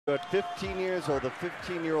At 15 years old, the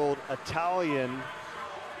 15-year-old Italian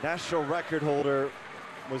national record holder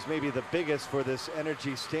was maybe the biggest for this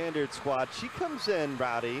Energy Standard squad. She comes in,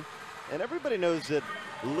 Rowdy, and everybody knows that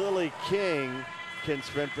Lily King can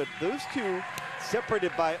sprint, but those two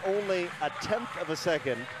separated by only a tenth of a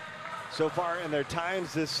second so far in their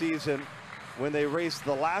times this season when they raced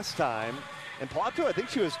the last time. And Pilato, I think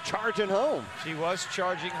she was charging home. She was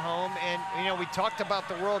charging home, and you know, we talked about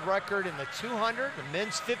the world record in the 200, the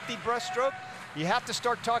men's 50 breaststroke. You have to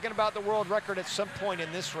start talking about the world record at some point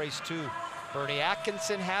in this race too. Bernie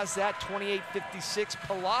Atkinson has that, 28.56.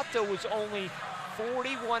 Pilato was only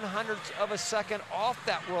 41/100ths of a second off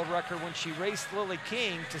that world record when she raced Lily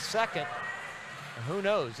King to second. And who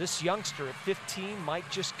knows, this youngster at 15 might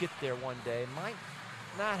just get there one day. Might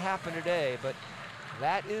not happen today, but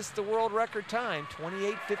that is the world record time,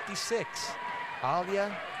 28.56.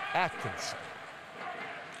 Alia Atkinson.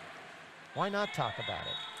 Why not talk about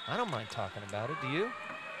it? I don't mind talking about it, do you?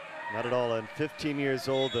 Not at all, and 15 years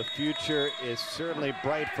old, the future is certainly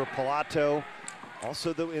bright for Pilato.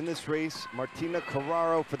 Also, though, in this race, Martina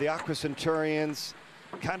Carraro for the Aqua Centurions,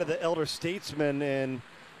 kind of the elder statesman in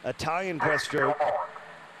Italian breaststroke.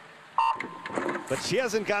 But she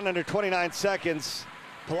hasn't gotten under 29 seconds.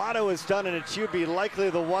 Pilato has done it, and she would be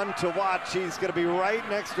likely the one to watch. She's going to be right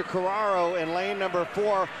next to Carraro in lane number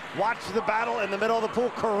 4. Watch the battle in the middle of the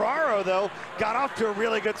pool. Carraro, though, got off to a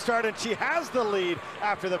really good start, and she has the lead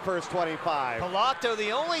after the first 25. Pilato,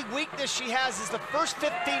 the only weakness she has is the first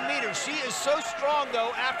 15 meters. She is so strong,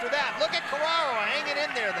 though, after that. Look at Carraro hanging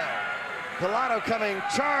in there, though. Pilato coming,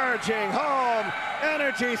 charging home.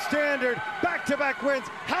 Energy Standard, back-to-back wins.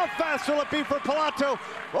 How fast will it be for Pilato?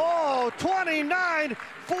 Oh,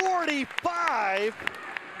 29.45.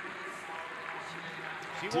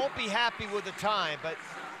 She won't be happy with the time, but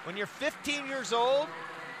when you're 15 years old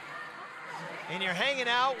and you're hanging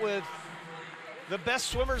out with the best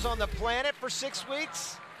swimmers on the planet for 6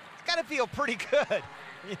 weeks, it's got to feel pretty good.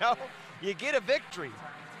 You know, you get a victory.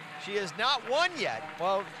 She has not won yet.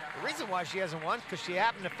 Well, the reason why she hasn't won is because she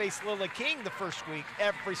happened to face Lily King the first week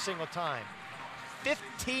every single time.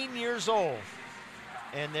 15 years old.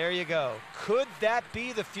 And there you go. Could that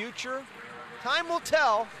be the future? Time will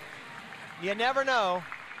tell. You never know.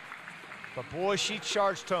 But boy, she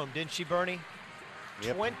charged home, didn't she, Bernie?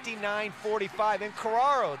 Yep. 29.45. And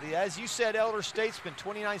Carraro, as you said, elder statesman,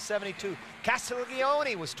 29.72.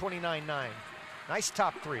 Castiglione was 29.9. Nice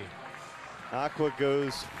top 3. Aqua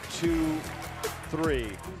goes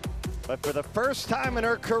 2-3. But for the first time in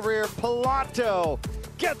her career, Pilato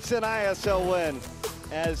gets an ISL win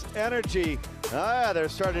as Energy, they're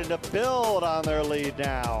starting to build on their lead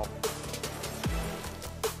now.